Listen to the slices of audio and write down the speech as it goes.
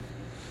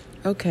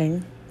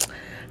Okay.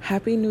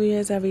 Happy New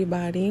Year's,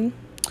 everybody.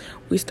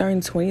 We start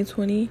in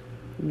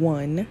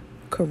 2021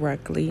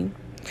 correctly.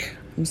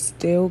 I'm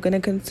still going to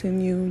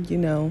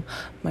continue,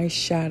 my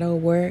shadow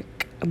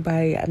work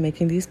by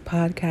making these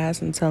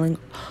podcasts and telling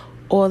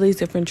all these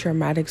different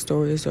traumatic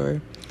stories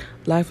or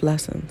life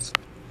lessons.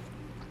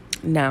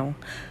 Now,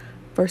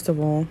 first of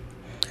all,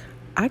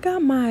 I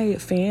got my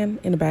fan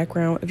in the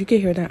background. If you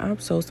can hear that, I'm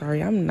so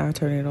sorry. I'm not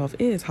turning it off.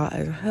 It is hot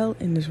as hell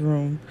in this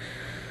room.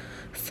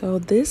 So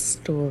this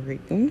story,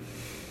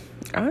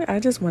 I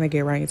just want to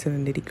get right into the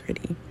nitty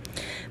gritty.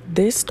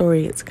 This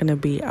story is going to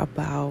be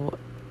about,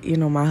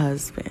 my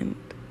husband.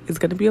 It's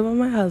going to be about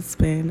my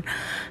husband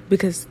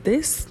because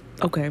this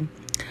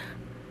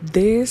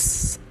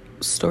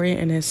story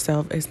in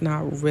itself is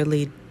not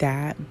really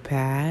that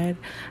bad.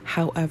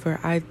 However,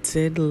 I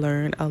did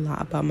learn a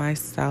lot about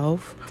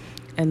myself,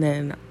 and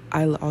then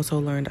I also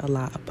learned a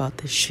lot about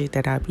the shit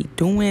that I be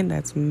doing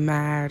that's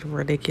mad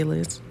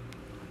ridiculous.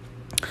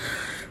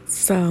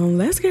 So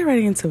let's get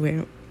right into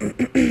it.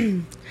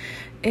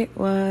 It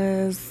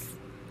was,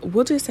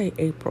 we'll just say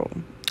April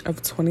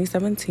of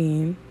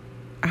 2017.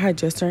 I had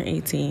just turned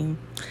 18.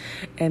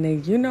 And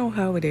then you know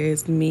how it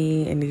is,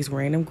 me and these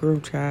random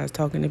group chats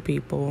talking to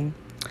people.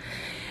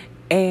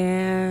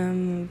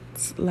 And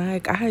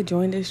I had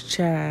joined this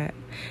chat,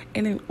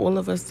 and then all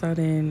of a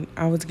sudden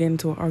I was getting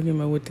into an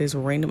argument with this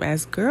random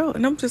ass girl,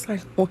 and I'm just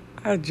like, well,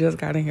 I just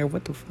got in here,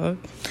 what the fuck?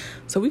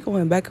 So we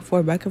going back and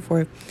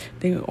forth.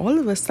 Then all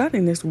of a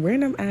sudden this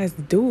random ass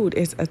dude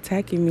is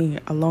attacking me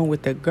along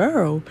with the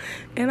girl,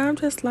 and I'm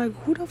just like,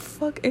 who the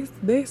fuck is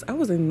this? I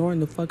was ignoring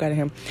the fuck out of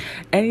him.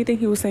 Anything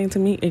he was saying to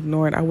me,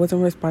 ignored. I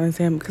wasn't responding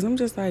to him because I'm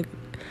just like,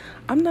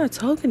 I'm not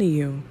talking to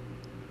you.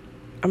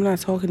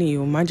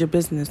 Mind your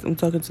business. I'm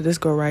talking to this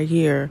girl right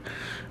here.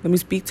 Let me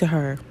speak to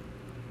her.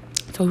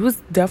 So he was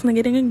definitely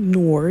getting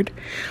ignored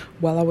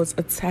while I was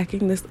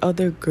attacking this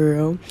other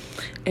girl.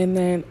 And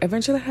then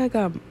eventually I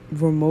got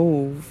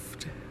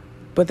removed.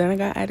 But then I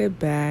got added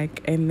back.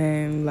 And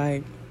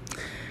then,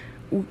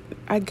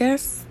 I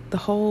guess the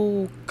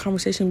whole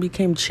conversation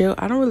became chill.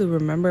 I don't really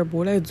remember. But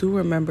what I do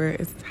remember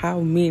is how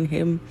me and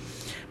him,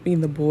 me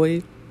and the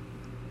boy,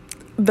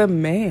 the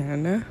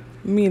man,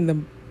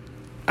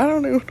 I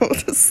don't even know what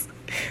to say.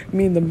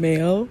 Me and the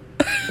male,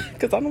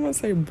 because I don't want to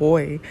say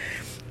boy.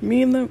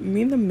 Me and the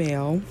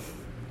male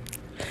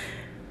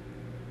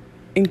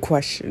in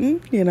question,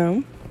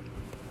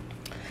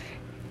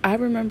 I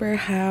remember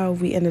how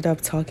we ended up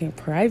talking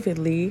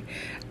privately.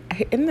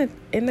 In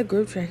the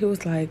group chat, he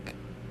was like,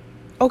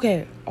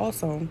 okay,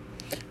 also,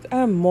 I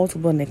have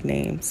multiple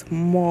nicknames.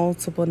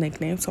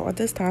 So at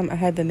this time, I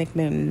had the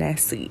nickname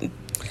Nessie.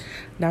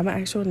 Not my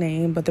actual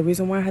name, but the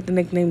reason why I had the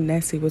nickname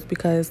Nessie was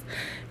because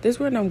this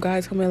random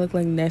guy told me I look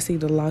like Nessie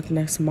the Loch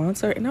Ness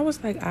Monster, and I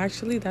was like,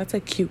 actually, that's a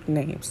cute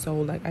name.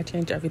 So I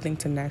changed everything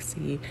to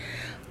Nessie.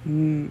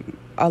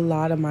 A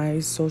lot of my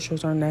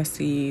socials are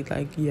Nessie.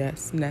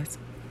 Yes, Nessie.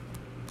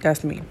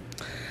 That's me.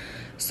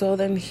 So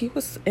then he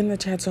was in the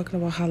chat talking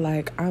about how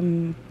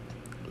I'm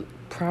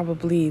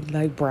probably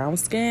brown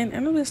skin,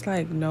 and I'm just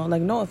like,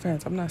 no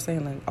offense, I'm not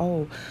saying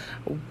oh,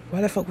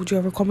 why the fuck would you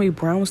ever call me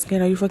brown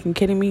skin? Are you fucking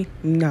kidding me?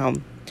 No,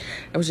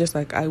 it was just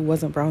I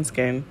wasn't brown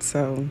skin.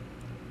 So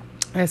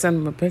I sent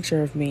him a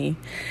picture of me,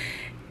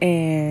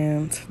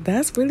 and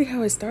that's really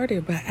how it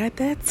started. But at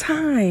that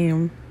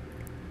time,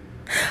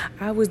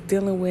 I was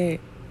dealing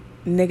with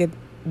nigga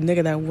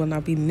that will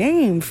not be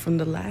named from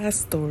the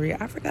last story.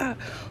 I forgot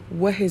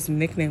what his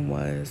nickname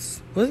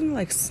was. Wasn't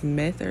it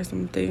Smith or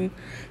something?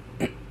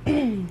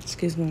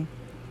 Excuse me.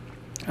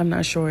 I'm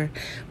not sure.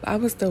 But I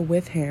was still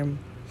with him.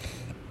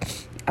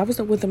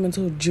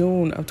 Until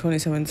June of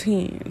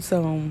 2017.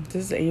 So this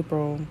is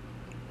April.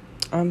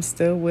 I'm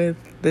still with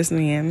this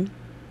man,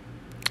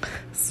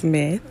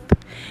 Smith.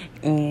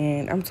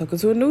 And I'm talking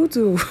to a new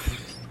dude.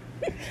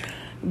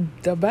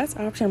 The best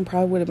option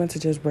probably would have been to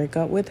just break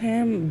up with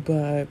him.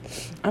 But,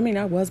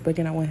 I was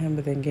breaking up with him,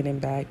 but then getting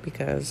back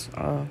because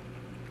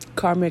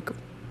karmic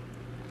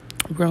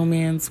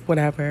romance,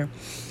 whatever.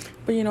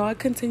 But, I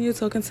continue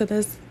talking to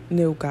this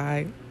new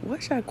guy.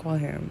 What should I call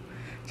him?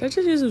 Should I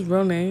just use his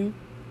real name?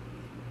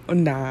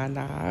 Nah.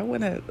 I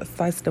want to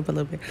spice it up a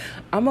little bit.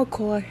 I'm going to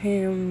call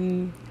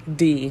him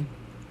D.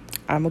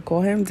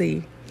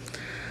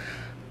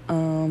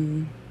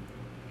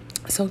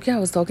 So, yeah, I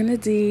was talking to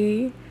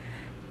D.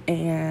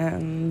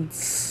 And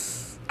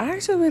I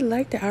actually really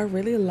liked it. I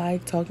really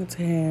liked talking to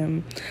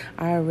him.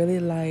 I really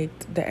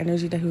liked the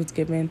energy that he was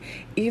giving.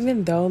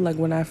 Even though,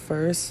 when I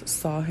first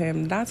saw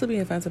him, not to be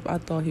offensive, I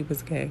thought he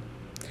was gay.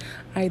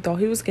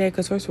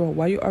 Because, first of all,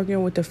 why are you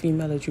arguing with a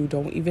female that you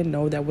don't even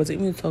know, that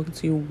wasn't even talking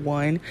to you?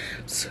 1,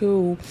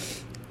 2,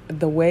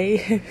 the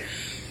way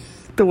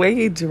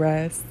he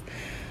dressed.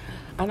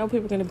 I know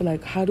people are going to be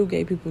like, how do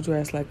gay people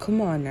dress? Come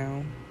on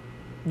now.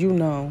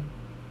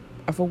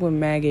 I fuck with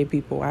mad gay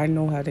people. I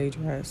know how they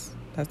dress.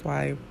 That's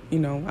why,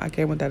 I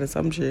came with that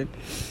assumption.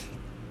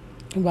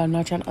 But I'm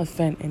not trying to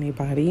offend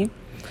anybody.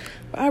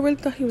 But I really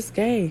thought he was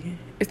gay.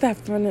 It's that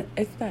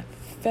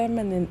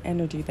feminine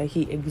energy that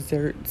he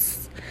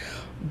exerts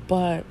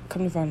But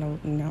come to find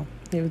out, no,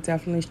 he was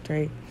definitely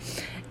straight.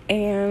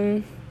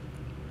 And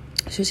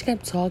she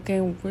kept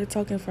talking. We were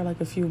talking for like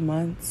a few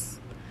months.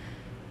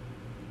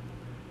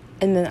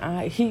 And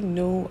then he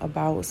knew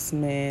about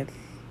Smith.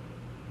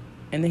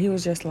 And then he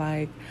was just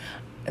like,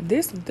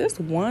 this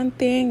one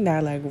thing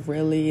that like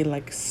really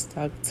like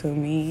stuck to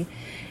me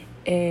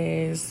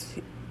is,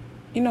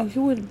 you know, he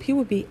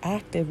would be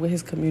active with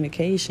his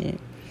communication.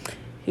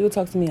 He would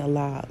talk to me a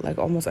lot, like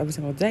almost every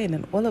single day. And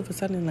then all of a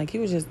sudden, like, he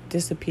would just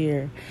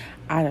disappear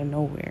out of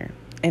nowhere.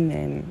 And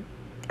then,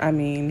 I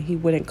mean, he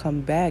wouldn't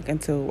come back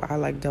until I,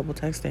 like, double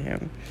texted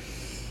him.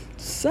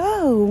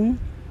 So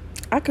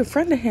I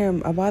confronted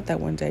him about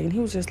that one day. And he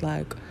was just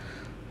like,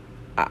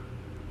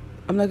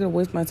 I'm not going to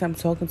waste my time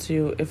talking to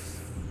you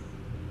if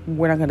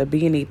we're not going to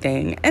be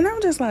anything. And I'm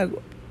just like,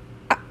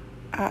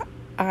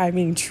 I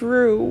mean,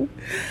 true,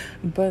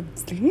 but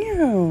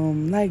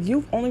damn, like,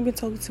 you've only been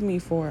talking to me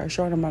for a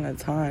short amount of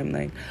time.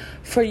 Like,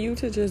 for you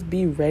to just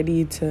be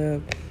ready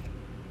to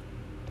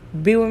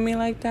be with me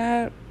like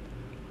that,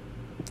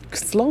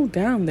 slow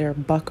down there,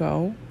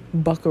 buckaroo.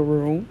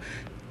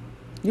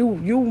 You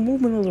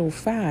moving a little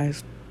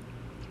fast.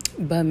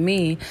 But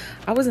me,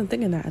 I wasn't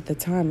thinking that at the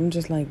time. I'm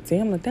just like,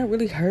 damn, like, that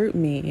really hurt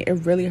me.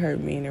 It really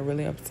hurt me, and it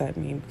really upset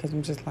me, because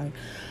I'm just like,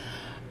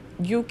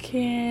 you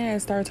can't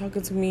start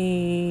talking to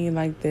me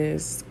like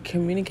this,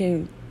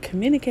 communicating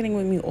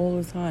with me all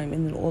the time,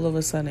 and then all of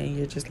a sudden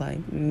you're just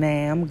like,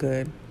 nah, I'm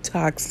good.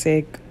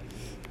 Toxic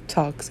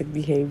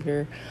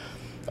behavior.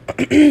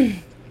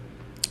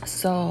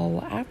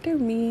 So after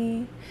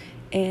me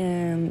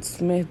and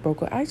Smith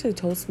broke up, I actually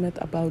told Smith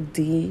about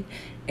D,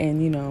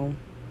 and, you know,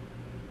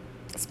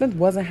 Smith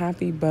wasn't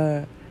happy,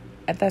 but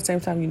at that same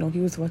time, you know, he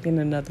was fucking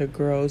another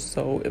girl,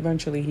 so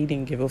eventually he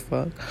didn't give a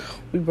fuck.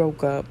 We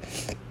broke up.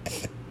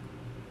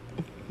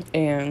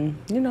 And,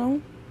 you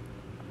know,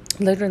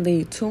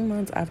 literally 2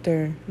 months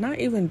after, not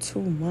even 2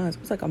 months,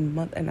 it was like a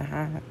month and a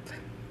half.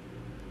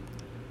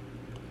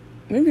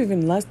 Maybe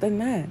even less than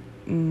that.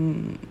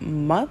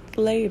 Month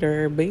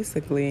later,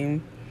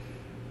 basically,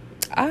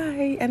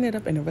 I ended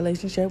up in a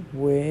relationship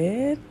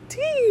with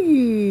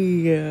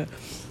T.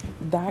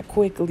 That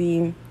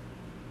quickly.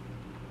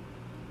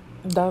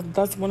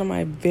 That's one of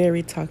my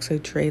very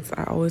toxic traits.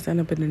 I always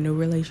end up in a new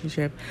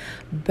relationship,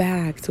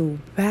 back to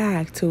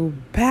back.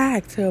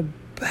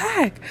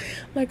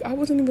 Like, I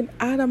wasn't even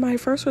out of my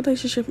first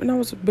relationship, and I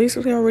was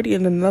basically already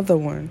in another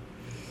one.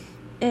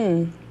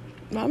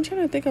 Now I'm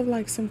trying to think of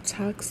like some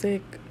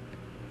toxic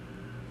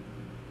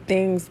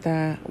things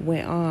that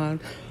went on.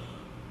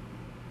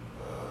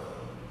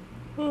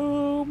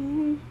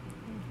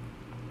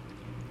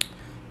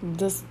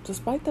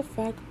 Despite the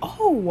fact,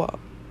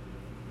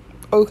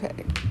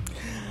 okay.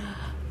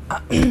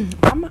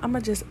 I'm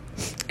gonna just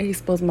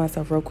expose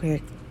myself real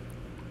quick.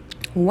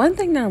 One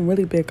thing that I'm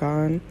really big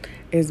on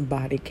is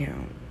body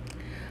count.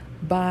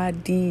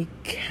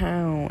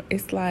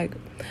 It's like,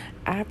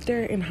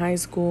 after in high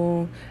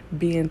school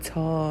being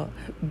taught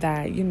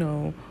that, you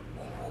know,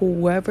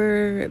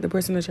 whoever the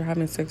person that you're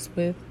having sex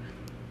with,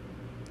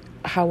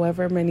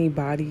 however many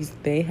bodies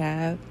they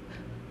have,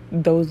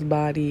 those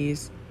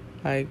bodies,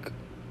 like,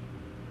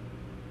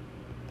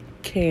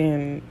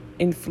 can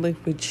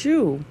inflict with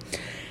you.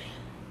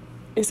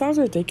 It sounds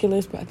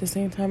ridiculous, but at the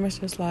same time, it's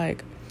just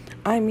like,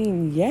 I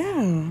mean,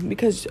 yeah,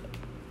 because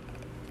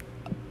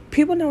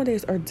people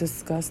nowadays are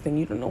disgusting.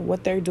 You don't know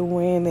what they're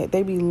doing.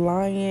 They be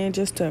lying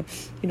just to,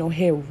 you know,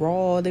 hit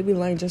raw. They be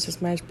lying just to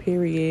smash,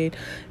 period.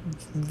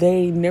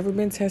 They never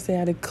been tested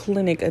at a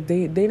clinic.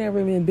 They never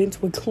even been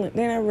to a clinic.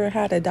 They never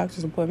had a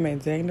doctor's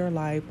appointment a day in their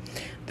life.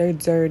 They're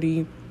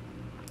dirty.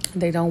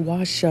 They don't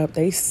wash up.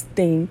 They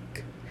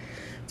stink.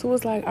 So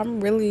it's like,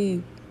 I'm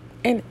really...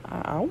 And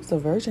I was a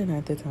virgin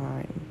at the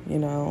time, you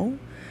know.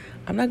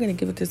 I'm not going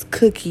to give this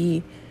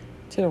cookie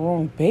to the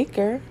wrong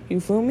baker. You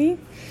feel me?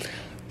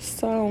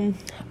 So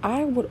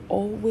I would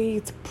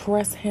always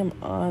press him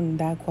on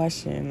that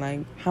question.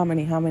 Like, how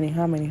many? And then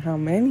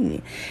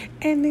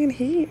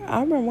I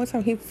remember one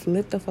time he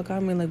flipped the fuck out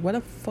of me. Like, what the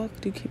fuck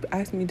do you keep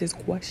asking me this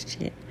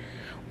question?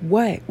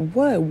 What?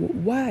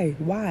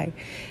 Why?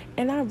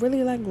 And I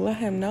really, like, let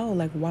him know,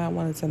 like, why I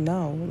wanted to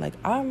know. Like,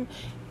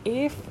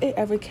 if it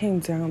ever came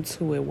down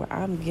to it, where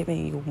I'm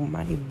giving you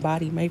my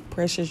body, my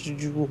precious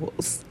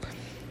jewels,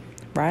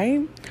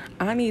 right?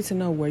 I need to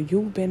know where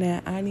you've been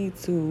at. I need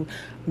to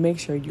make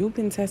sure you've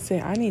been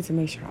tested. I need to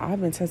make sure I've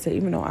been tested.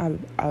 Even though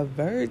I'm a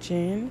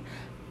virgin,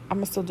 I'm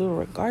going to still do it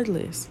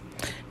regardless.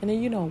 And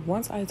then, you know,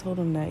 once I told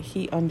him that,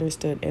 he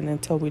understood and then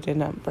told me the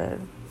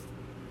number,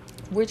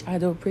 which I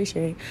do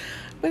appreciate.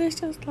 But it's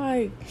just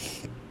like,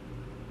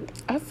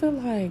 I feel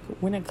like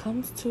when it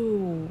comes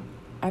to...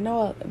 I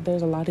know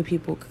there's a lot of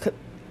people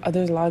out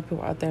there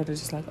that are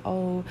just like,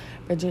 oh,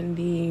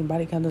 virginity,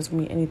 body count doesn't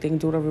mean anything.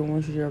 Do whatever you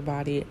want with your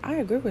body. I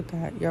agree with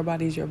that. Your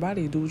body is your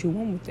body. Do what you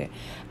want with it.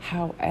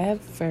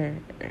 However,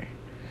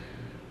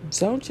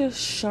 don't just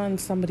shun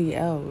somebody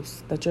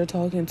else that you're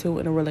talking to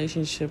in a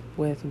relationship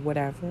with,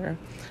 whatever.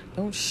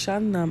 Don't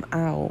shun them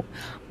out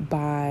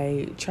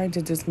by trying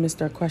to dismiss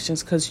their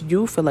questions because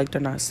you feel like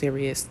they're not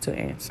serious to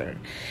answer.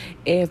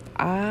 If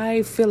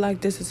I feel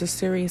like this is a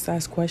serious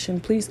ass question,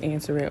 please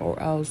answer it, or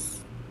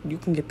else you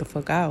can get the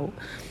fuck out.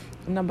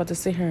 I'm not about to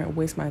sit here and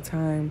waste my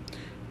time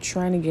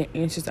trying to get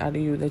answers out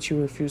of you that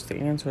you refuse to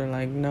answer.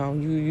 Like, no,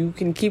 you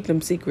can keep them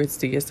secrets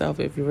to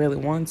yourself if you really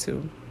want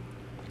to.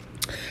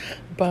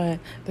 But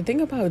the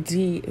thing about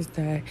D is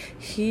that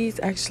he's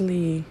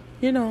actually,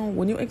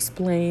 when you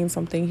explain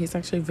something, he's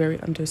actually very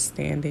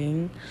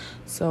understanding.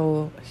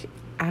 So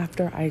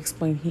after I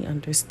explained, he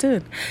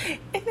understood.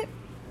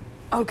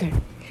 Okay,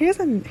 here's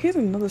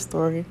another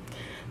story.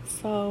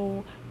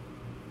 So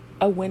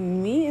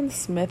when me and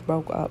Smith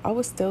broke up, I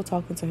was still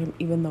talking to him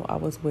even though I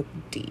was with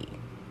D.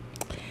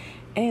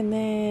 And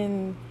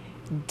then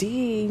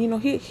D,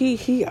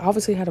 he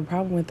obviously had a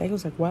problem with that. He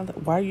was like, why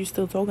are you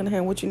still talking to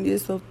him? What you need to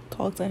still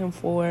talk to him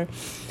for?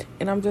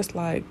 And I'm just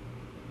like,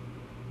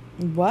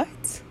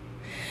 what?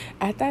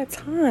 At that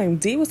time,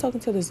 D was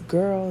talking to this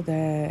girl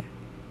that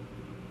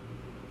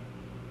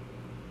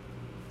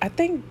I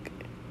think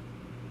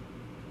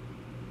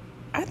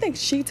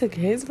she took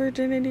his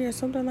virginity or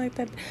something like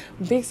that.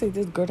 Basically,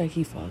 this girl that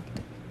he fucked.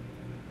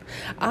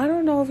 I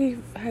don't know if he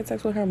had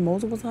sex with her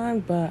multiple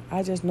times, but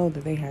I just know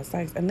that they had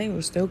sex and they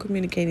were still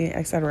communicating,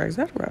 etc.,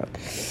 etc.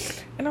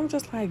 And I'm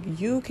just like,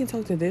 you can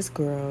talk to this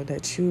girl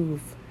that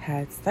you've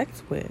had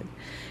sex with,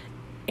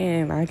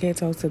 and I can't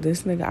talk to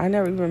this nigga. I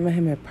never even met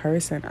him in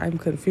person. I'm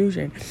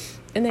confusion.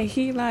 And then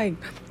he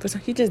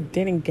just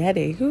didn't get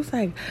it. He was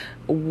like,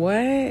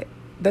 what?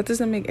 That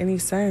doesn't make any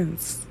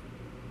sense.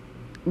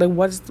 Like,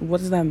 what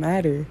does that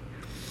matter?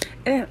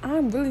 And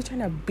I'm really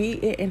trying to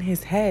beat it in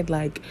his head.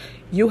 Like,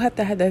 you have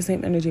to have that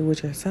same energy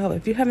with yourself.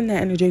 If you're having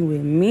that energy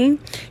with me,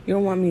 you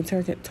don't want me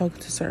talking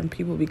to certain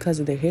people because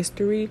of their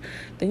history,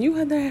 then you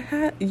have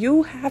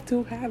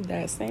to have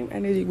that same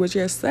energy with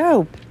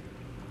yourself.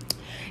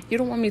 You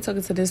don't want me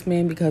talking to this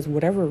man because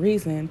whatever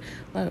reason.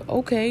 Like,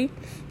 okay,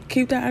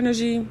 keep that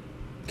energy.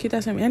 Keep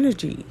that same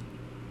energy.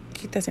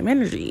 Keep that same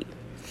energy.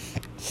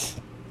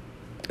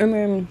 And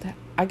then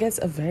I guess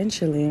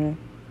eventually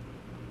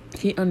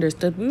he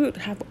understood. We would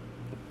have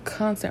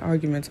constant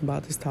arguments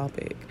about this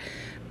topic,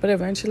 but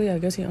eventually I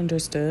guess he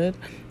understood,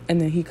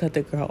 and then he cut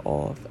the girl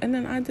off. And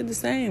then I did the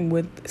same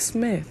with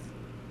Smith.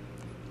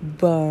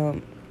 But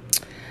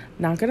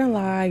not gonna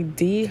lie,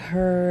 D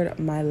heard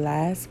my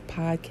last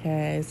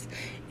podcast,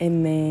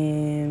 and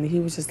then he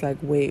was just like,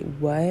 wait,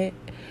 what?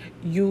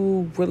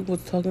 You really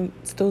was still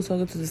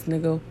talking to this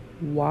nigga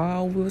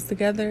while we was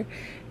together?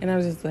 And I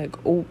was just like,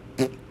 oh,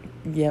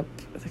 yep,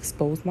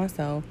 exposed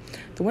myself.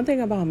 The one thing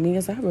about me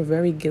is I have a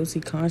very guilty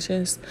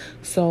conscience,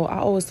 so I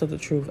always tell the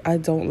truth. I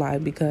don't lie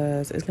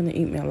because it's gonna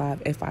eat me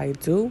alive if I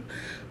do.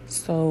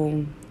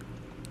 So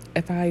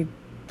if I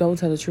don't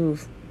tell the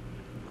truth,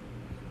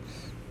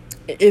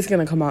 it's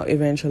gonna come out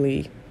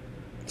eventually.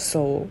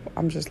 So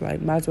I'm just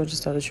like, might as well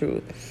just tell the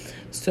truth.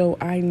 So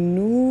I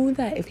knew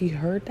that if he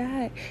heard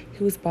that,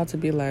 he was about to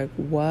be like,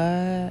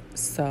 what?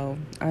 So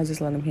I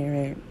just let him hear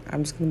it.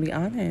 I'm just gonna be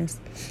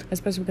honest,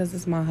 especially because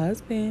it's my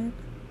husband,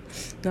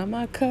 not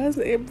my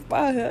cousin,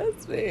 my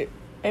husband.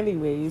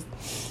 Anyways,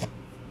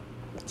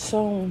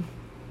 so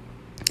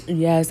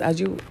yes,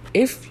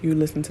 if you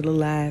listen to the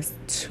last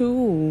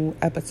 2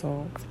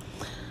 episodes,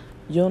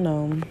 you'll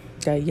know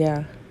that,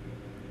 yeah.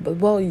 But,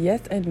 well,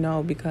 yes and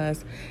no,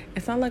 because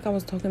it's not like I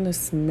was talking to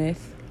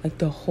Smith like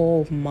the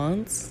whole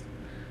months.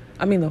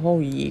 I mean, the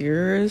whole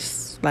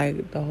years,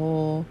 like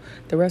the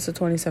rest of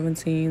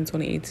 2017,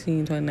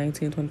 2018,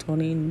 2019,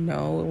 2020.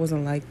 No, it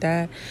wasn't like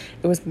that.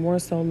 It was more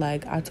so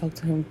like I talked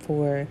to him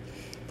for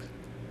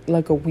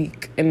like a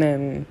week, and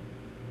then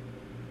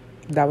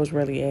that was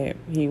really it.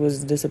 He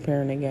was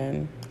disappearing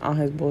again on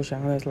his bullshit,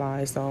 on his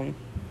lies. So,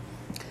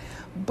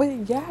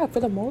 but yeah, for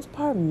the most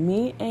part,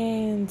 me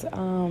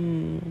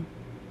and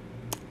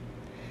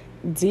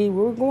D,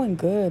 we were going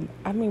good.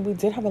 I mean, we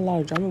did have a lot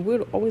of drama. We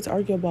would always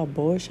argue about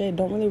bullshit.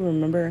 Don't really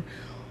remember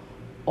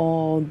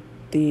all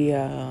the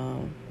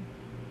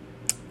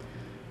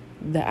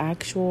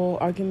actual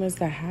arguments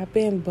that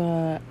happened,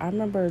 but I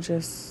remember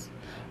just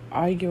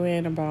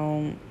arguing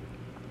about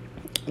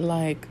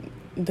like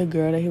the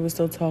girl that he was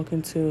still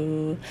talking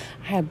to.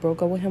 I had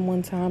broke up with him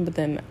one time, but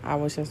then I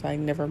was just like,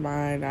 never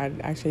mind, I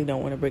actually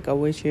don't want to break up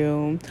with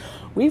you.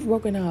 We've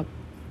broken up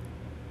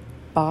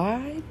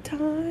 5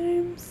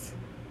 times.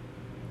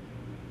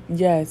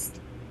 Yes,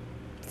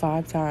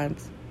 5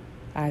 times,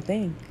 I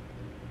think.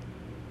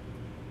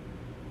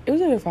 It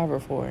was either 5 or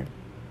 4.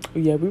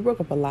 Yeah, we broke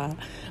up a lot.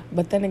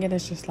 But then again,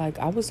 it's just like,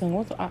 I was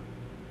young,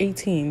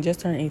 18, just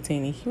turned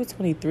 18, and he was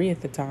 23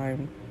 at the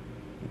time.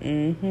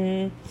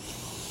 And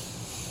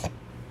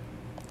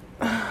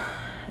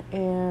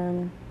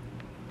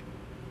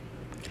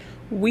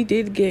we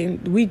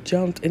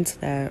jumped into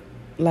that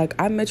Like,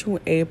 I met you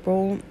in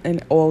April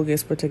and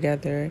August we're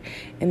together.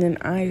 And then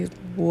I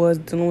was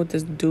dealing with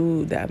this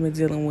dude that I've been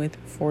dealing with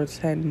for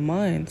 10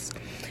 months.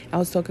 I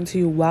was talking to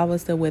you while I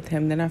was still with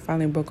him. Then I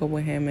finally broke up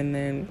with him. And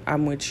then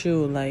I'm with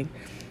you. Like,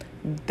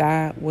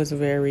 that was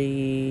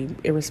very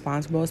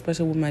irresponsible,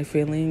 especially with my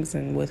feelings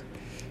and with,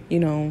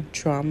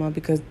 trauma.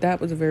 Because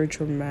that was a very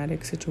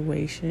traumatic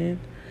situation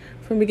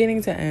from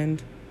beginning to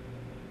end.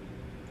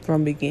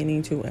 From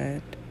beginning to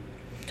end.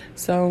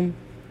 So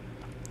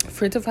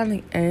for it to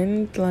finally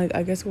end, like,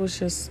 I guess it was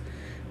just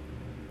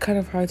kind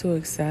of hard to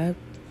accept.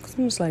 Because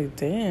I'm just like,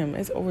 damn,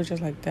 it's over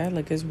just like that.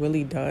 Like, it's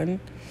really done.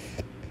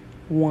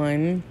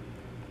 One.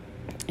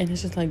 And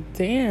it's just like,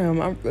 damn,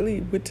 I'm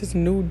really with this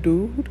new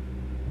dude.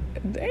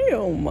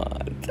 Damn.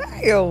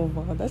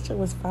 That shit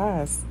was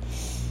fast.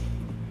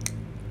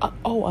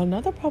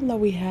 Another problem that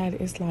we had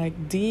is,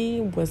 like,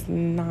 D was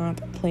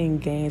not playing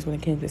games when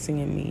it came to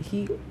seeing me.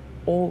 He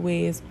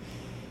always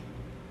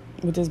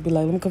would just be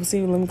like, let me come see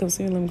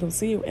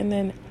you. And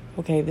then,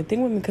 okay, the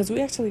thing with me, because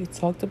we actually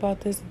talked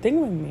about this, the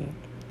thing with me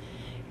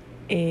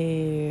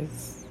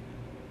is,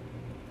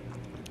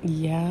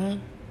 yeah,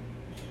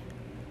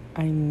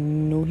 I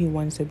knew he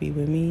wanted to be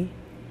with me.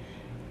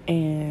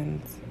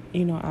 And,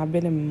 I've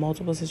been in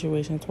multiple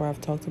situations where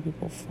I've talked to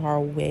people far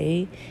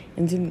away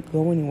and didn't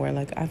go anywhere.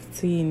 Like, I've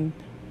seen,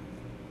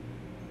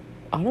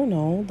 I don't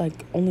know,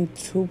 like, only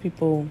 2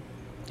 people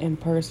in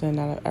person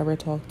that I've ever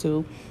talked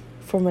to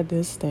from a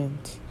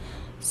distance.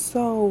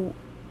 So,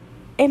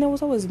 and it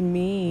was always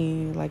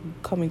me, like,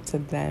 coming to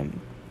them.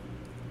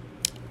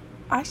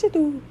 I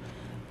don't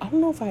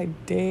know if I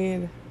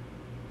did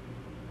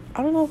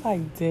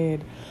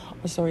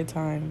a story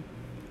time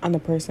on the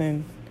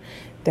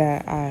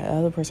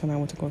other person I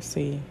went to go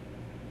see.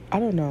 I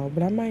don't know,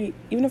 but I might,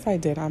 even if I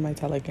did, I might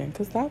tell again,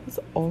 because that was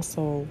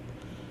also,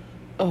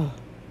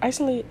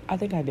 actually, I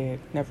think I did.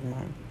 Never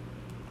mind.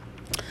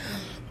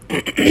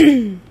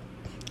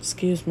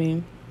 Excuse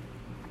me.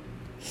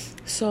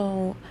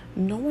 So,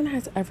 no one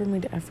has ever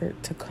made the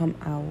effort to come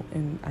out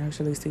and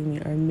actually see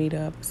me or meet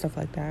up, stuff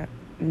like that.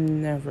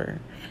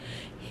 Never.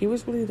 He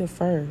was really the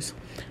first.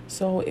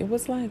 So, it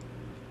was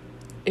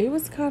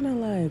kind of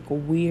like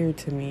weird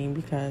to me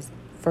because,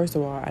 first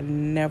of all, I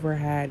never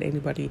had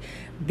anybody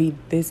be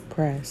this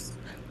pressed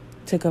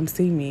to come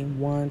see me.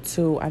 1,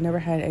 2, I never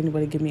had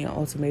anybody give me an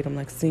ultimatum,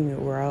 like, see me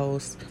or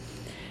else.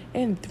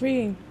 And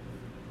 3,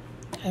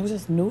 it was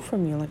just new for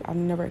me. Like, I've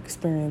never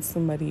experienced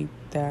somebody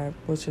that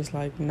was just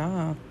like,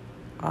 nah.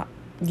 I'm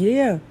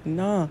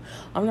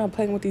not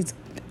playing with these.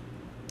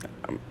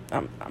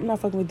 I'm not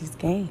fucking with these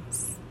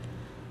games.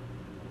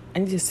 I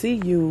need to see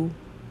you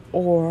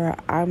or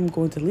I'm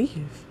going to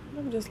leave.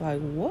 I'm just like,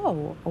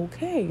 whoa,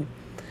 okay.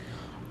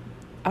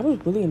 I was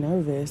really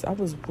nervous.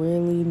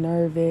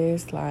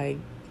 Like,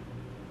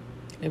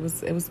 it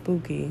was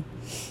spooky.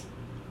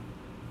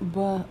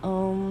 But,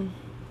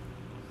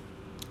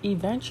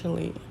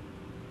 eventually,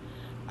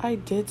 I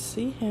did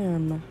see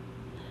him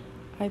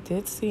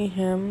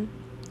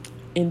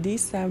in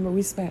December.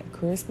 We spent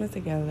Christmas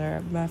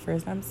together. My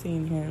first time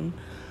seeing him.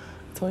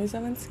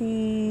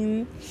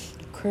 2017,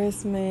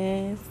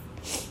 Christmas.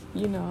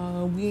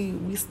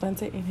 We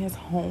spent it in his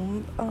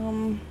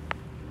hometown.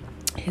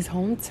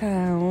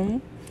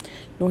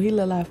 He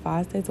lived like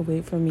 5 states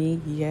away from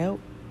me. Yep.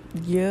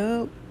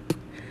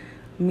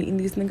 Meeting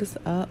these niggas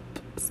up.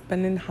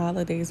 Spending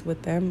holidays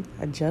with them,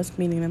 just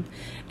meeting them.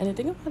 And the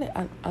thing about it,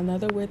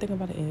 another weird thing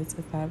about it is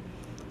that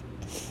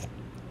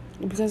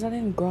because I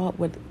didn't grow up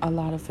with a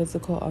lot of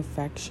physical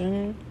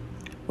affection,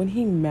 when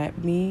he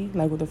met me,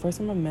 like, the first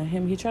time I met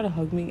him, he tried to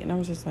hug me, and I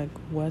was just like,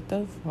 what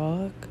the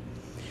fuck?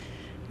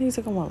 And he's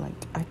like,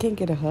 I can't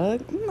get a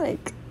hug? I'm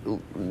like,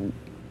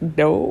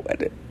 no,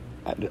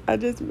 I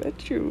just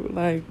met you,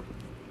 like.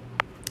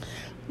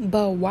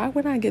 But why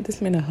would I get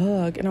this man a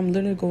hug? And I'm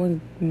literally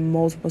going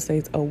multiple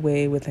states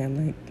away with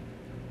him, like,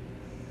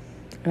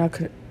 and I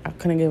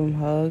couldn't give him a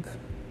hug.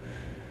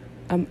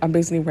 I'm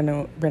basically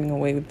running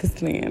away with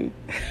this man.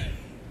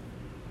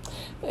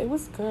 It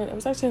was good. It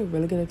was actually a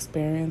really good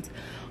experience.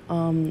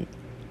 One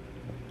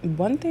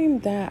thing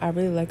that I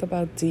really like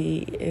about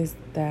D is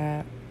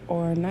that,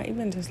 or not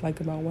even just like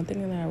about, one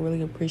thing that I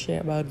really appreciate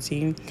about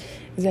D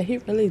is that he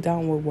really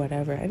down with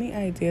whatever. Any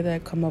idea that I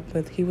come up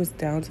with, he was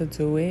down to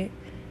do it.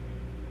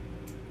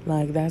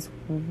 Like,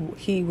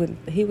 he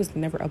was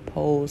never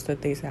opposed to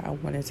things that I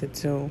wanted to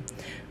do.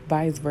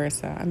 Vice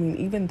versa. I mean,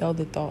 even though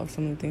the thought of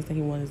some of the things that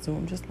he wanted to do,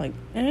 I'm just like,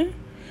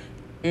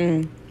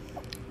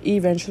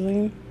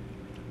 Eventually,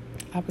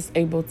 I was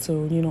able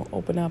to,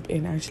 open up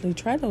and actually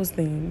try those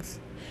things.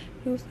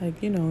 He was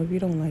like, if you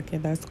don't like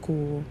it, that's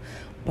cool.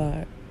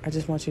 But I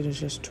just want you to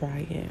just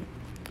try it.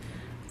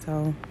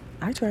 So,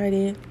 I tried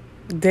it.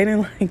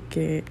 Didn't like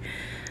it.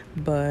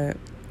 But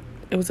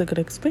it was a good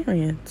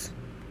experience.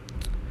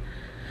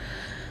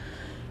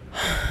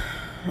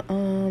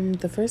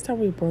 The first time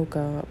we broke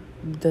up,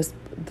 the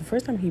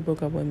first time he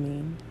broke up with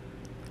me,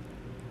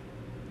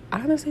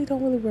 I honestly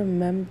don't really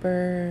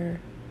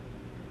remember.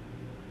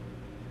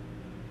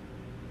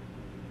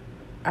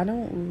 I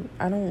don't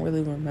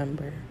really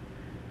remember.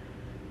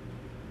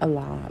 a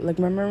lot. Like,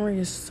 my memory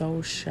is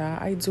so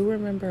shot. I do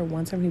remember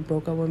one time he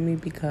broke up with me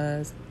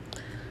because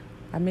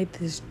I made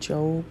this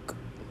joke.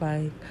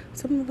 Like,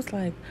 someone was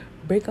like,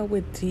 break up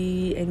with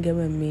D and get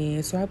with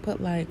me. So I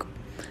put like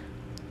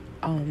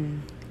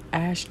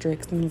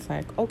asterisks, and it's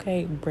like,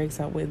 okay, breaks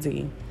up with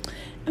D.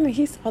 And then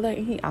he saw that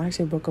and he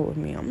actually broke up with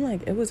me. I'm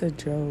like, it was a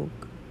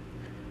joke.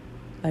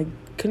 Like,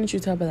 couldn't you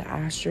tell by the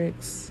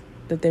asterisks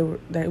that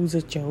it was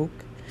a joke?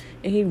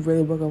 And he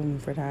really broke up with me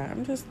for that.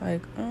 I'm just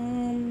like,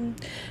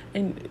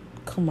 and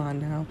come on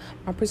now.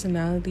 My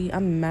personality,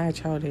 I'm mad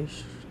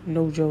childish.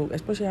 No joke.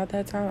 Especially at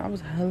that time, I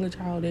was hella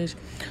childish.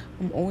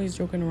 I'm always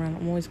joking around.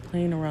 I'm always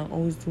playing around.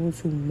 Always doing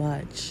too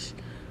much.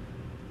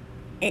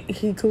 And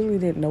he clearly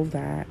didn't know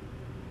that.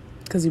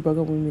 Because he broke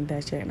up with me with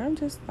that shit. And I'm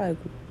just like,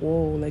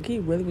 whoa. Like, he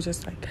really was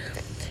just like,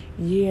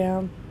 yeah.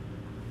 And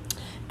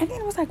then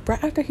it was like,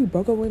 right after he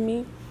broke up with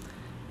me,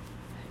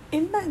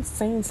 in that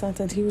same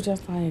sentence, he was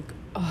just like,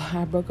 oh,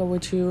 I broke up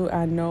with you.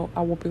 I know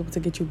I won't be able to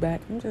get you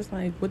back. I'm just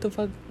like, what the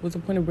fuck was the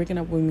point of breaking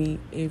up with me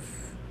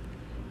if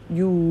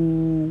you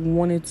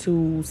wanted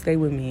to stay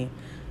with me?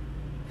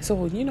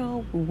 So, you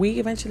know, we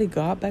eventually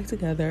got back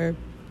together.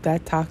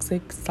 That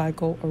toxic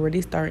cycle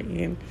already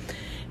starting.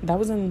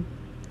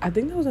 I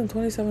think that was in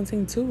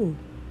 2017 too.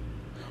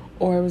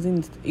 Or it was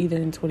either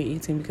in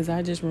 2018, because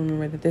I just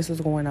remember that this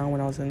was going on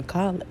when I was in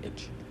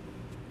college.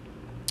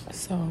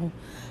 So,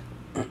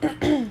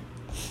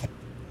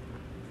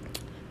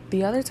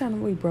 the other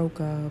time we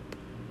broke up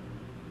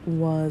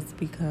was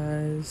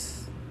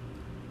because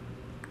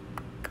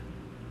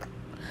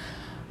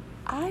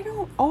I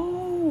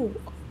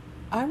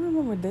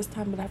remember this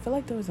time, but I feel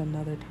like there was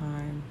another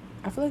time.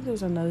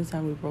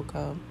 We broke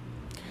up.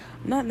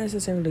 I'm not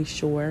necessarily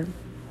sure.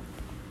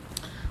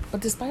 But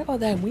despite all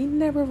that, we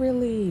never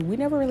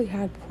really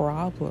had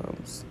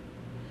problems.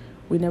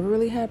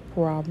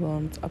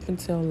 Up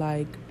until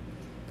like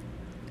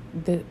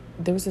there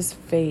was this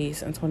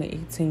phase in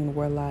 2018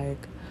 where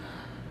like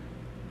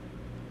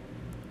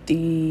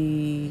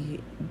the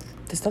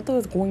stuff that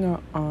was going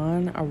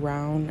on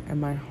around in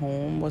my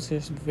home was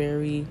just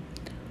very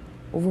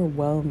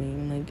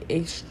overwhelming. Like,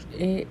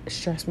 it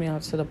stressed me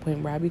out to the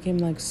point where I became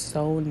like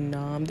so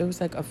numb. There was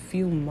like a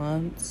few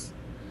months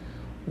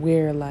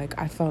where like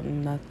I felt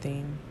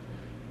nothing.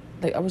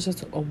 Like, I was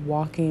just a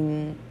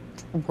walking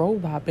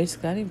robot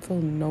basically. I didn't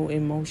feel no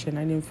emotion.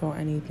 I didn't feel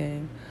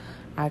anything.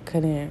 I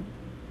couldn't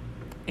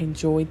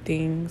enjoy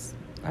things.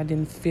 I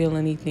didn't feel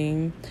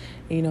anything.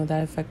 And, you know,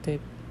 that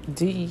affected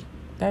D.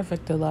 That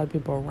affected a lot of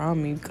people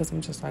around me, because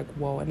I'm just like,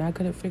 whoa. And I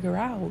couldn't figure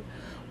out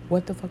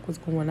what the fuck was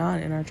going on.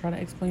 And I tried to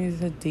explain it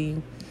to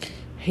D.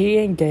 He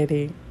ain't get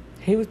it.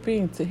 He was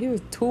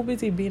too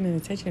busy being an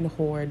attention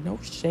whore. No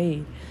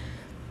shade.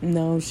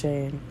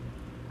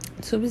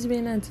 Too busy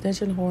being an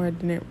attention whore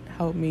didn't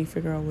help me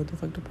figure out what the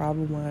fuck the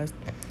problem was.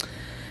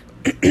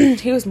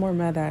 He was more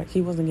mad that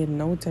he wasn't getting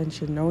no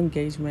attention, no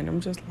engagement. I'm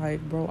just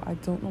like, bro, I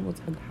don't know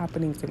what's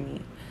happening to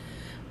me.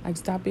 Like,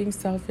 stop being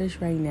selfish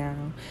right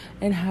now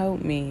and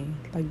help me.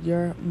 Like,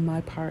 you're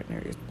my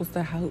partner. You're supposed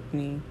to help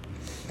me.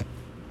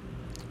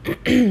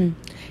 And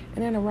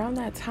then around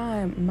that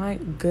time, my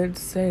good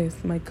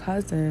sis, my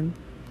cousin,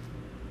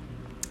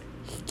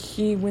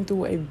 he went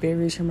through a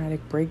very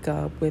traumatic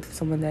breakup with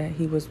someone that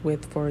he was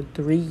with for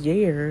 3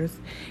 years.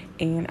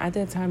 And at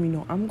that time, you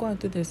know, I'm going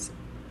through this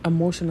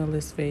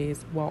emotionalist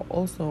phase while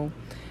also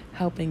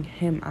helping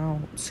him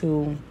out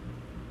to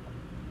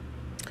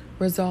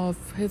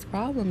resolve his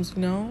problems,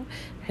 you know.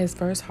 His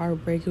first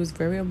heartbreak, he was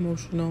very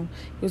emotional.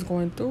 He was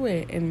going through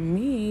it. And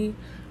me,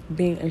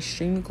 being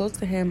extremely close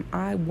to him,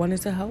 I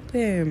wanted to help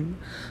him.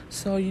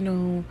 So, you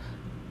know,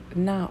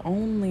 not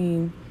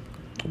only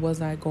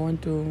was I going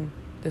through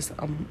this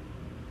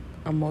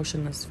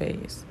emotionless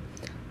phase,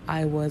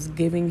 I was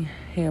giving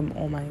him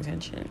all my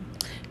attention.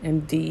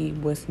 And D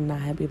was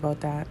not happy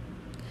about that.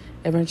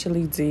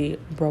 Eventually, D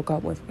broke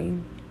up with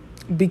me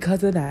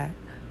because of that.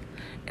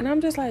 And I'm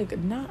just like,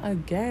 not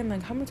again.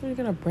 Like, how much are you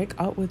going to break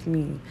up with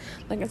me?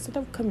 Like, instead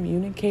of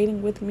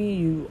communicating with me,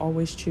 you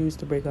always choose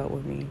to break up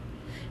with me.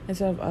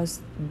 Instead of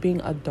us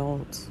being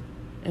adults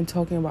and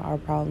talking about our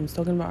problems,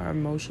 talking about our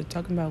emotions,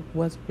 talking about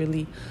what's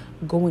really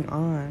going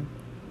on,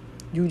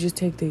 you just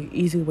take the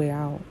easy way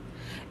out.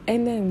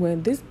 And then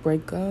when this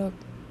breakup,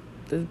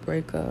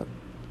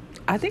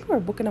 I think we were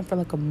booking up for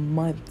like a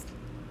month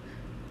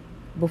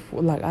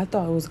before. Like, I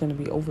thought it was going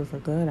to be over for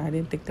good. I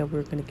didn't think that we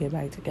were going to get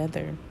back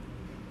together.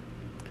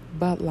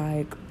 But,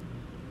 like,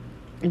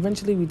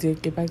 eventually we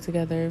did get back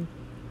together.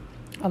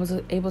 I was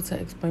able to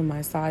explain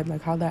my side,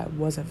 like, how that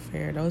wasn't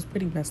fair. That was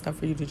pretty messed up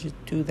for you to just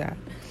do that.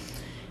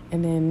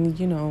 And then,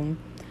 you know,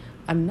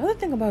 another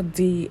thing about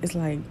D is,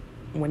 like,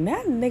 when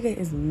that nigga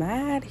is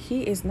mad,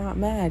 he is not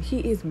mad.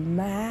 He is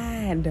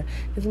mad.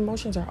 His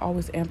emotions are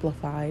always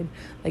amplified.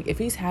 Like, if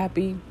he's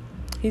happy,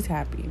 he's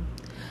happy.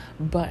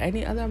 But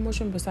any other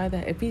emotion beside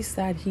that, if he's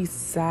sad, he's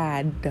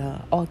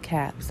sad. All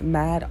caps.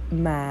 Mad,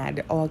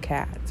 all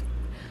caps.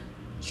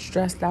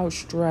 Stressed out,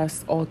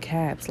 stress, all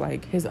caps.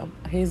 Like, his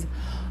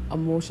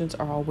emotions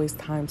are always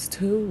times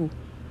 2,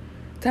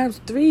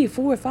 times 3,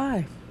 4,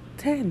 5,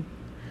 10.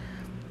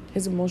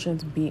 his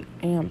emotions be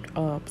amped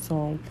up.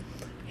 So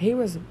he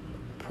was,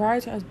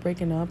 prior to us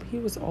breaking up, he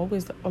was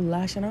always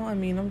lashing out. I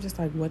mean, I'm just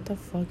like, what the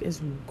fuck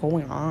is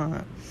going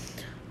on?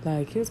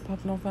 Like, he was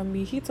popping off on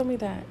me. He told me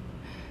that.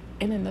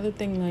 And another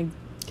thing, like,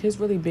 he's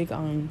really big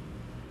on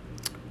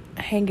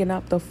hanging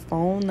up the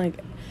phone. Like,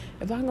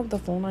 if I hung up the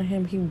phone on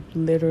him, he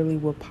literally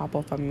would pop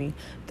off on me.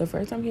 The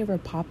first time he ever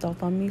popped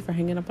off on me for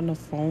hanging up on the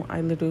phone,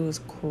 I literally was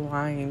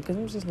crying, because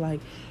I'm just like,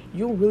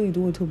 you're really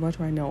doing too much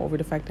right now over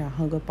the fact that I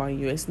hung up on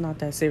you. It's not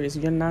that serious.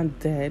 You're not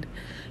dead.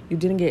 You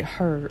didn't get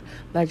hurt.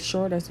 Like,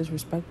 sure, that's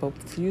disrespectful.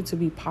 For you to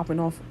be popping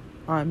off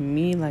on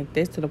me like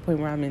this to the point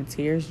where I'm in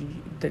tears,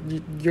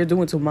 you're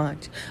doing too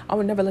much. I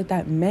would never let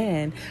that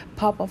man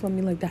pop off on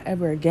me like that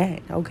ever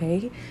again.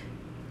 Okay?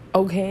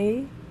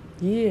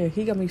 Yeah,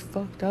 he got me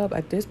fucked up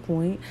at this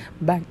point.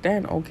 Back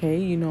then, okay,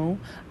 you know,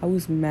 I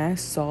was mad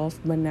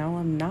soft, but now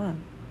I'm not.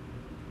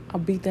 I'll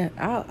beat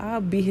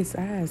his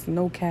ass,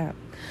 no cap.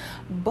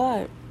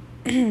 But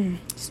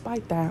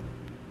despite that,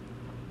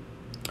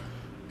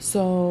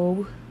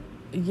 so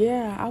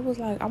yeah, I was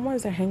like, I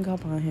wanted to hang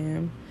up on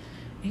him.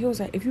 He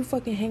was like, if you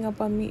fucking hang up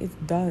on me, it's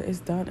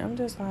done. I'm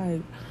just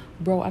like,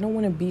 bro, I don't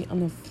want to be on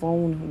the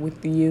phone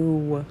with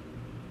you.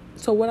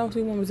 So what else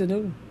do you want me to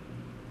do?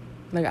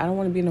 Like, I don't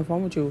want to be on the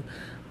phone with you.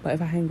 But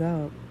if I hang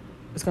up,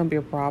 it's going to be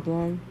a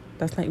problem.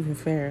 That's not even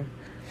fair.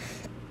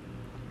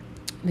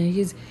 And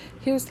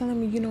he was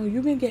telling me, you know,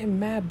 you've been getting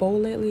mad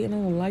bold lately, and I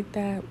don't like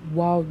that,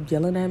 while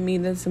yelling at me.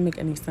 That doesn't make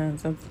any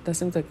sense. That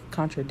seems like a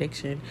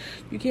contradiction.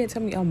 You can't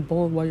tell me I'm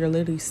bold while you're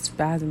literally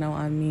spazzing out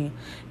on me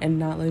and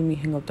not letting me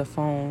hang up the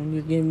phone.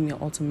 You're giving me an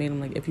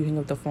ultimatum, like, if you hang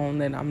up the phone,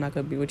 then I'm not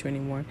going to be with you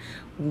anymore.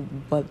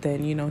 But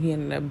then, you know, he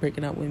ended up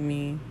breaking up with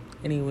me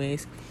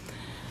anyways.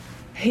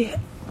 Hey,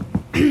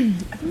 I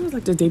think it was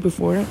like the day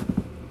before,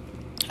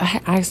 I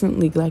had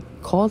accidentally like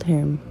called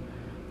him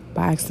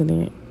by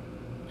accident,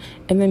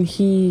 and then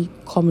he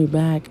called me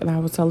back, and I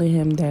was telling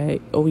him that,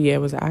 oh yeah,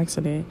 it was an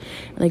accident.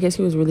 And I guess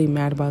he was really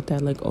mad about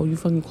that, like, oh, you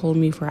fucking called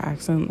me for an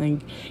accident,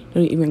 like, you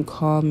don't even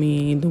call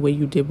me the way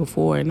you did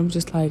before. And I'm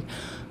just like,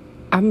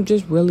 I'm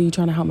just really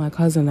trying to help my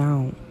cousin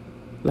out.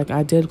 Like,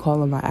 I did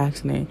call him by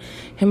accident.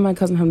 Him and my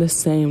cousin have the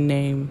same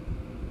name.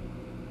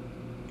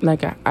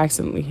 Like, I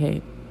accidentally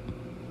hit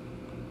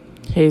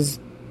his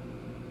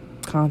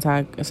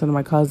contact instead of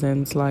my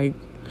cousin's. Like,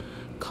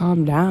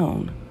 calm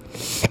down.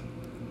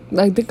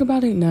 Like, think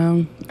about it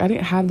now. I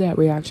didn't have that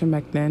reaction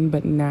back then,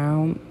 but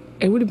now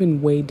it would have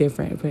been way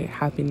different if it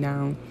happened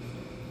now.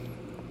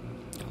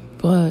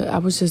 But I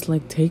was just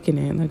like taking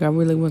it. Like, I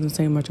really wasn't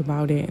saying much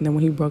about it. And then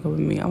when he broke up with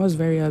me, I was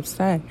very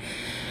upset.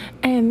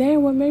 And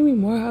then what made me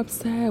more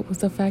upset was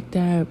the fact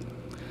that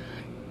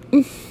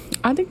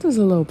I think this was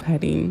a little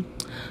petty.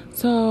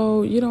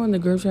 So, you know, in the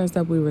group chats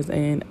that we was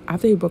in,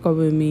 after he broke up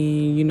with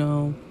me, you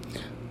know,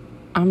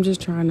 I'm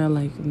just trying to,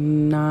 like,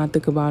 not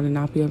think about it,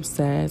 not be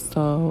upset.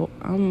 So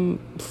I'm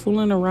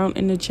fooling around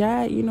in the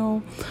chat, you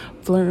know,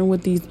 flirting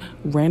with these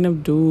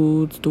random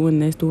dudes, doing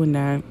this, doing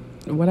that,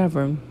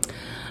 whatever.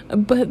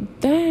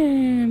 But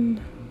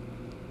then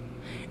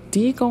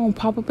D gonna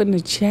pop up in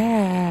the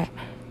chat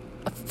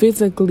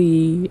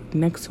physically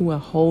next to a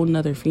whole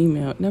nother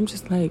female. And I'm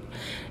just like,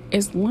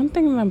 it's one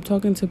thing that I'm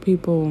talking to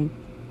people,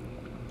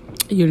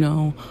 you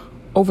know,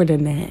 over the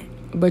net,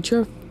 but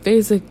you're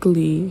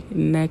physically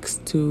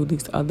next to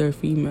these other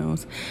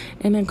females.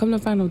 And then come to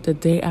find out the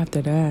day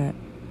after that,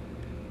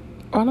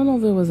 I don't know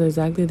if it was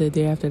exactly the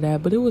day after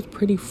that, but it was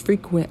pretty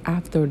frequent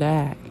after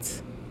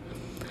that,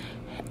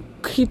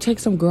 he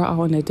takes some girl out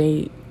on a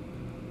date.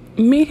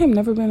 Me and him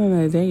never been on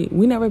a date.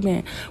 We never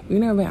been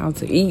out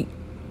to eat,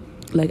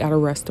 like, at a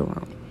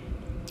restaurant.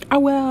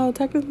 Well,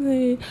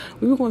 technically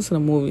we were going to the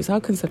movies. I'll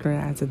consider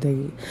that as a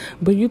date.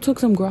 But you took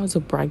some girl out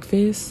to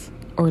breakfast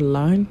or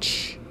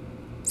lunch,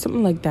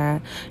 something like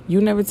that.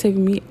 You never take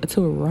me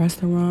to a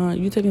restaurant.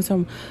 You taking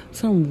some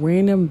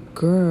random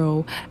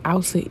girl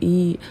out to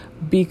eat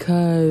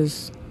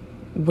because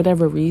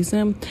whatever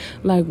reason.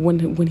 Like,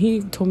 when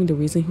he told me the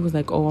reason, he was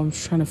like, oh, I'm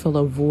just trying to fill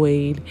a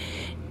void,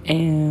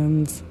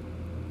 and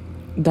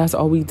that's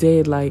all we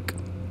did. Like,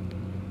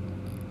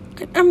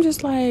 I'm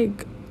just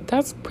like,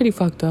 that's pretty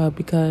fucked up,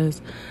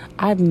 because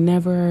I don't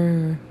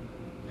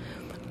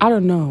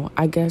know,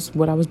 I guess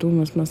what I was doing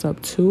was messed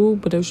up too,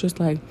 but it was just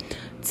like,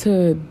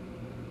 to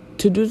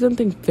do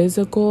something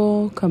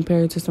physical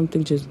compared to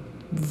something just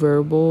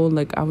verbal.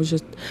 Like, I was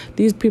just,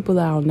 these people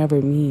that I'll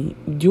never meet,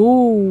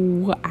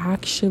 you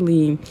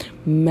actually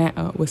met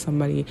up with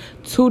somebody,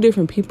 2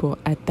 different people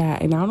at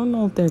that, and I don't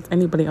know if there's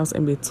anybody else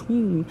in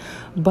between,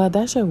 but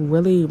that shit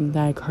really,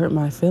 like, hurt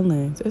my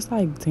feelings. It's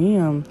like,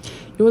 damn,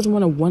 you always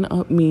want to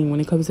one-up me when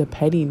it comes to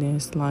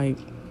pettiness. Like,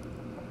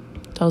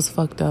 that was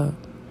fucked up.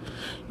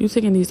 You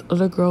taking these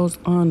other girls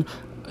on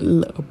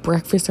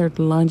breakfast or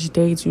lunch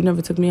dates. You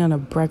never took me on a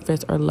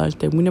breakfast or lunch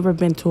date. We never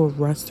been to a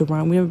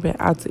restaurant. We never been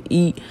out to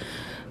eat.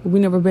 We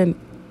never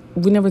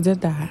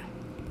did that.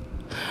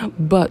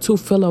 But to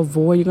fill a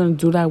void, you're gonna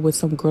do that with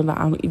some girl that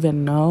I don't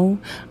even know.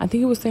 I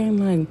think he was saying,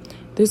 like,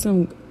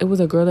 it was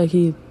a girl that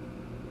he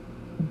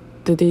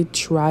did they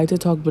try to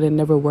talk but it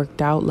never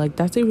worked out? Like,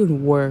 that's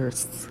even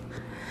worse.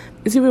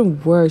 It's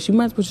even worse. You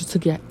might as well just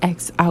took your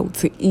ex out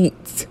to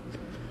eat.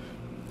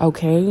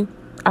 Okay?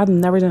 I've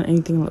never done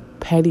anything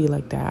petty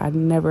like that.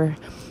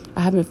 I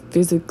haven't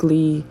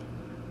physically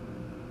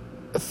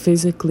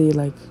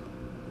like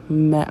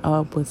met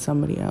up with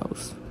somebody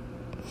else.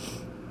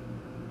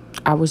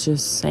 I was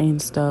just saying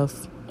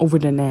stuff over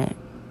the net.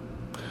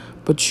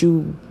 But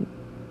you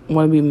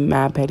want to be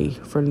mad petty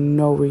for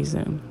no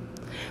reason.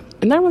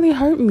 And that really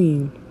hurt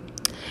me.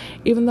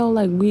 Even though,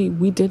 like, we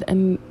did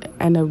end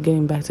up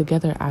getting back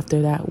together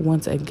after that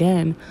once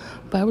again.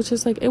 But I was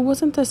just like, it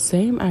wasn't the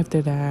same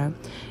after that.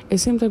 It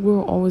seems like we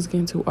were always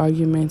getting into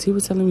arguments. He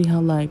was telling me how,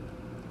 like,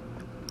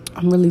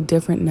 I'm really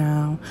different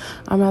now.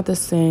 I'm not the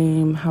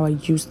same how I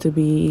used to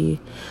be.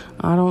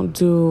 I don't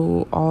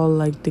do all,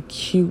 like, the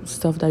cute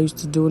stuff that I used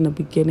to do in the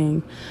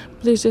beginning.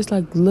 But it's just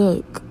like,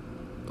 look.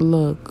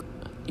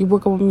 You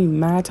broke up with me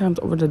mad times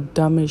over the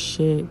dumbest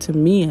shit. To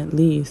me, at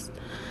least.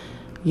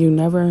 You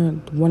never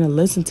want to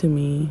listen to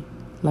me.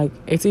 Like,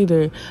 it's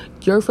either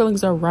your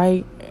feelings are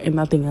right and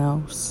nothing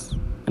else.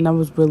 And that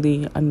was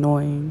really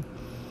annoying.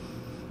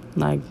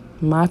 Like,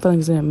 my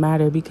feelings didn't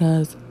matter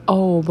because,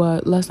 oh,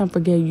 but let's not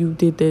forget you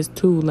did this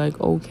too. Like,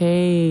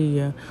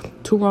 okay,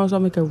 2 wrongs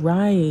don't make a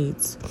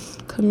right.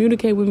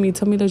 Communicate with me.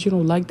 Tell me that you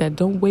don't like that.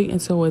 Don't wait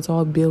until it's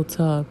all built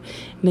up.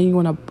 And then you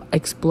want to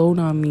explode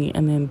on me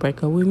and then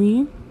break up with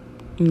me?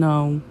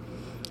 No.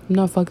 I'm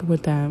not fucking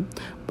with that.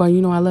 But,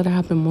 you know, I let it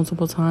happen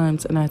multiple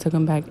times and I took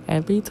him back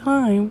every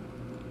time.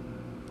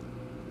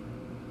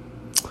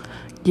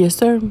 Yes,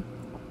 sir.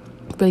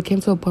 But it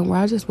came to a point where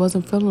I just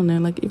wasn't feeling it.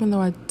 Like, even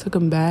though I took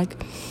him back,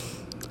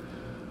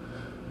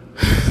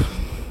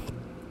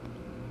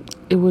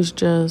 it was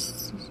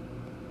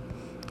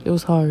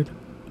hard.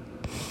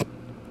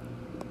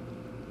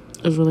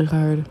 It was really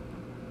hard.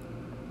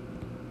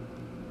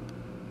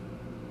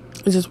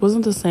 It just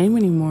wasn't the same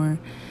anymore.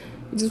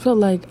 It just felt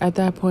like at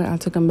that point I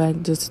took him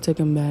back just to take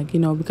him back, you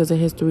know, because of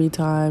history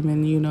time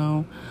and, you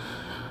know,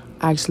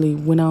 I actually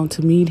went out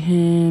to meet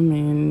him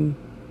and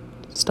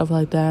stuff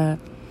like that.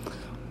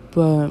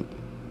 But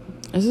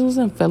I just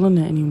wasn't feeling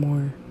it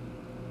anymore.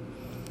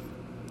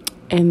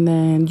 And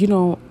then, you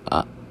know,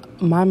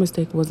 my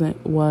mistake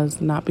was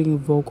not being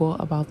vocal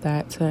about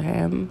that to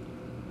him.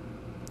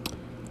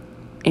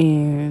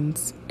 And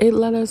it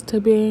led us to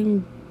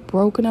being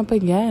broken up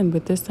again,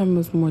 but this time it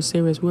was more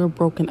serious. We were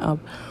broken up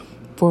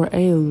for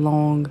a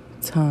long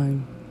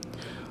time.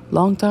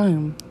 Let me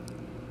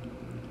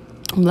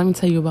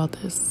tell you about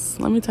this.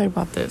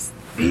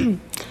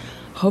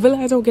 Hopefully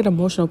I don't get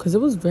emotional, because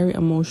it was very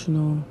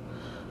emotional,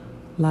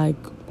 like,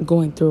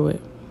 going through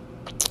it.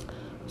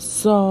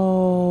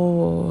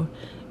 So,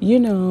 you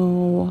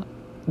know,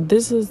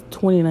 this is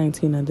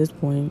 2019 at this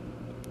point.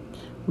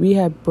 We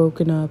had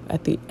broken up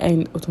at the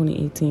end of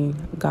 2018,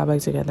 got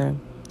back together.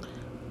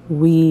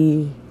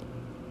 We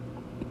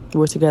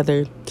were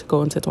together to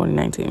go into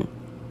 2019.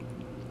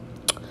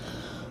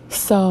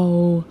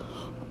 So,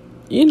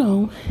 you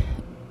know,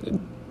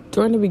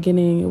 during the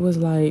beginning, it was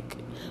like,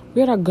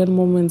 we had our good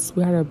moments,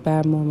 we had our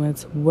bad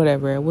moments,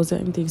 whatever. It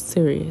wasn't anything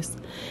serious.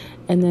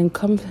 And then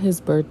comes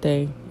his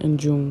birthday in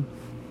June.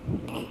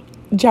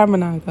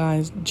 Gemini,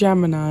 guys.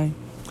 Gemini.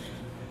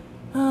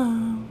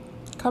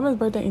 Come his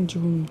birthday in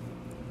June.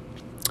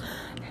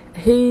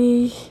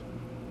 He,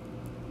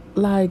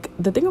 like,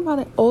 the thing about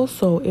it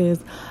also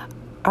is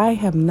I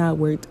have not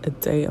worked a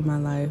day in my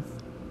life.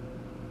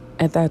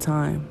 At that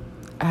time,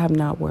 I have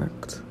not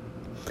worked.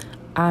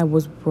 I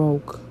was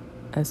broke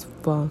as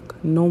fuck.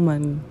 No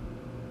money.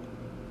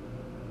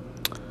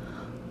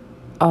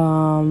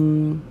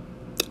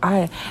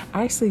 I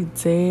actually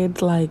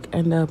did, like,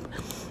 end up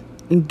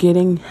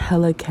getting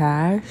hella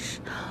cash,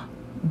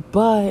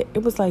 but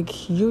it was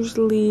like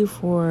usually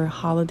for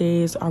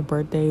holidays or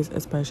birthdays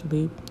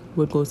especially,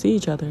 we'd go see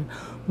each other.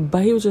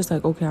 But he was just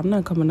like, okay, I'm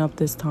not coming up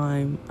this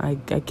time. I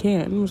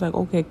can't. And I was like,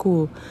 okay,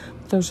 cool.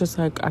 So I was just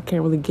like, I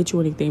can't really get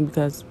you anything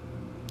because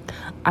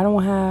I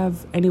don't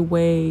have any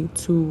way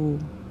to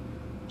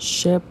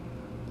ship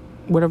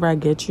whatever I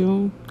get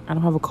you. I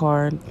don't have a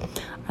card.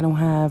 I don't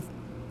have.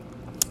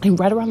 And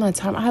right around that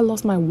time, I had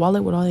lost my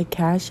wallet with all that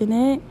cash in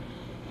it.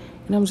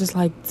 And I was just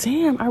like,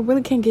 damn, I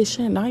really can't get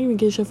shit. Not even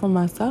get shit for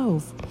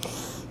myself.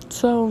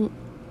 So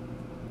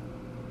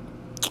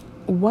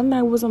one night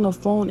I was on the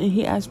phone and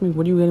he asked me,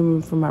 what are you getting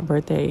me for my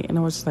birthday? And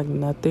I was just like,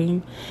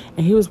 nothing.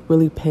 And he was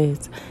really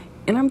pissed.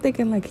 And I'm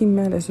thinking like he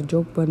mad as a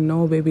joke, but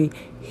no, baby.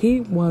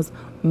 He was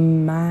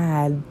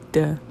mad.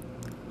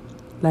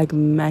 Like,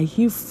 mad.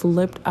 He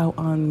flipped out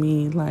on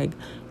me like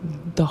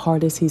the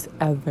hardest he's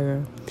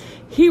ever.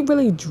 He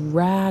really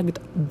dragged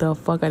the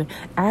fuck out of it.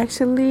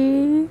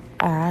 Actually,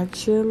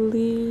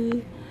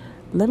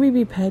 let me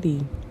be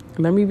petty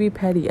and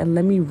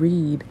let me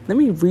read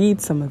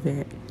some of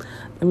it.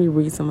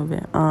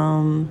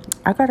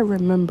 I gotta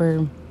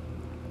remember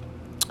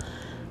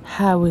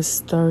how it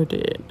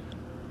started.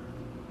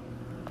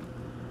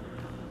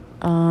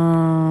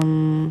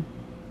 Oh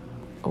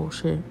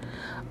shit.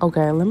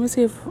 Okay, let me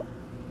see if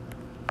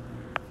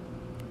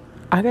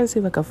I gotta see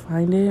if I can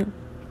find it.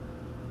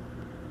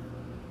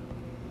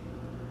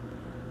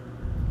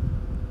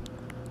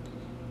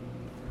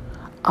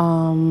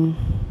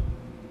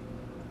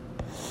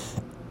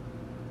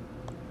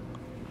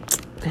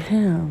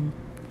 Damn.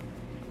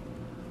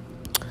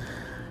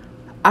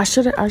 I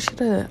should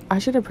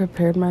have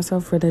prepared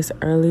myself for this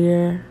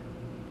earlier.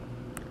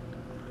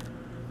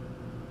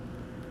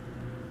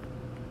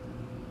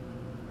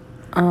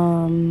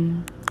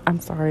 I'm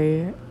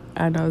sorry.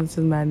 I know this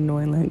is mad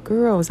annoying. Like,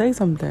 girl, say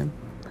something.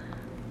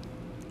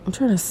 I'm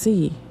trying to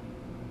see.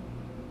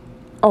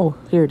 Oh,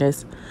 here it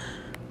is.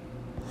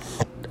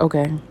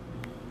 Okay.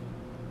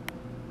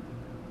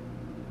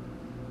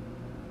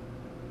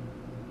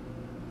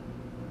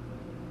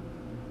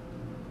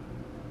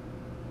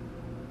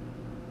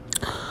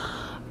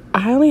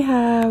 I only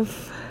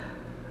have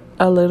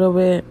a little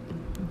bit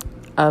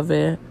of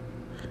it.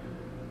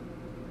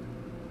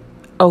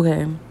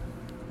 Okay.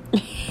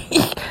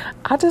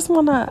 I just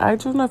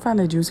wanna find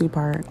the juicy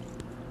part.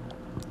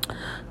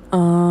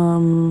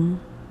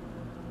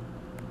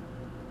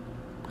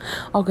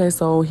 Okay,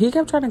 so he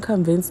kept trying to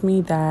convince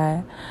me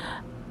that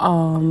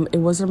it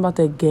wasn't about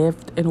the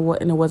gift and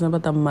it wasn't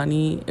about the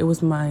money. It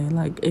was my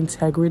like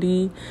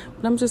integrity.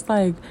 But I'm just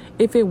like,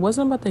 if it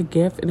wasn't about the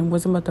gift and it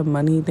wasn't about the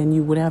money, then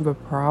you wouldn't have a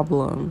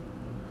problem.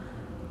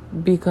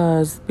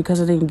 Because it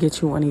didn't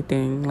get you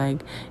anything.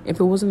 Like, if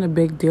it wasn't a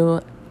big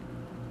deal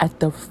at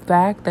the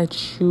fact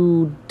that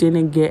you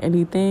didn't get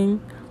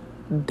anything,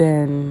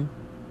 then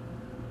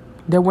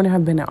there wouldn't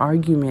have been an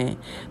argument.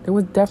 There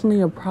was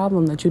definitely a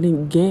problem that you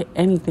didn't get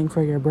anything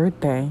for your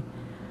birthday.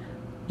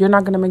 You're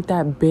not going to make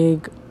that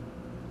big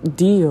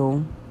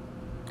deal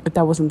if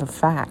that wasn't the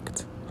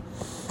fact.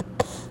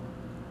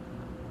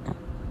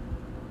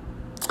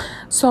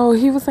 So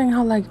he was saying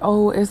how like,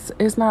 oh,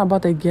 it's not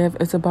about the gift,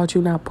 it's about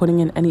you not putting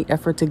in any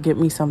effort to get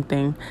me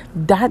something.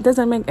 That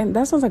doesn't make, and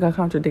that sounds like a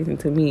contradiction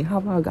to me. How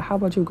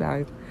about you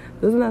guys?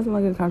 Doesn't that sound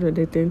like a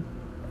contradiction?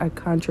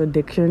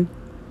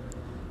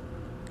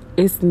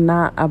 It's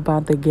not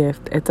about the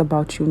gift, it's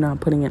about you not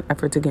putting in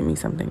effort to get me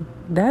something.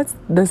 That's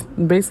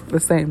basically the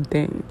same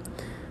thing.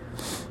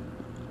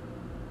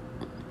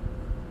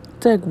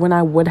 It's like when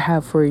I would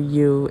have for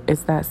you,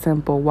 it's that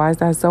simple. Why is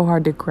that so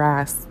hard to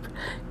grasp?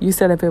 You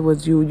said if it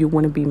was you, you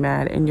wouldn't be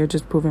mad, and you're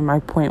just proving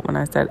my point when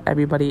I said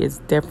everybody is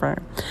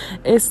different.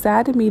 It's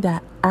sad to me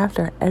that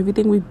after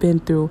everything we've been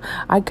through,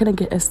 I couldn't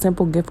get a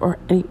simple gift or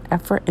any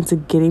effort into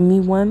getting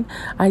me one.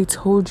 I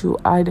told you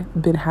I'd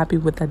been happy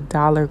with a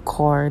 $1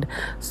 card.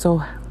 So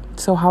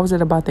how is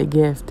it about the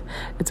gift?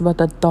 It's about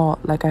the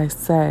thought, like I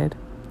said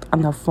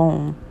on the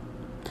phone.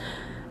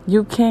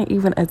 You can't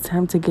even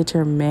attempt to get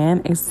your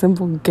man a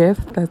simple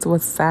gift. That's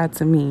what's sad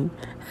to me.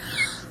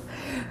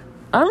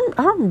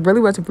 I'm really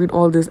about to read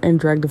all this and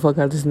drag the fuck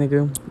out of this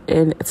nigga.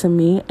 And to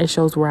me, it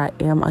shows where I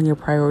am on your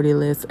priority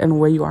list and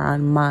where you are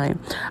on mine.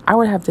 I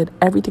would have did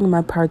everything in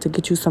my power to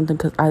get you something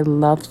because I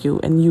love you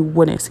and you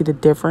wouldn't see the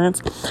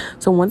difference.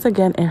 So once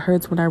again, it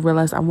hurts when I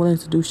realize I'm willing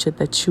to do shit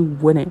that you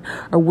wouldn't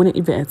or wouldn't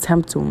even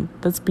attempt to.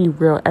 Let's be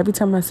real. Every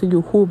time I see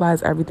you, who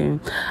buys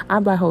everything? I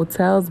buy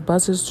hotels,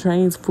 buses,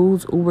 trains,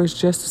 foods, Ubers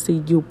just to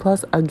see you,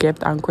 plus a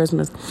gift on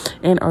Christmas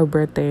and our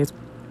birthdays.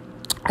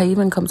 I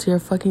even come to your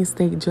fucking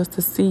state just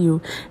to see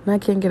you, and I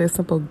can't get a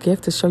simple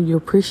gift to show you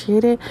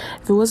appreciate it.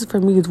 If it wasn't for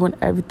me doing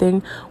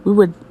everything,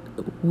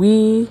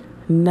 we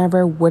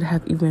never would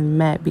have even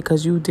met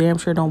because you damn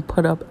sure don't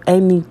put up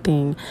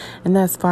anything, and that's fine.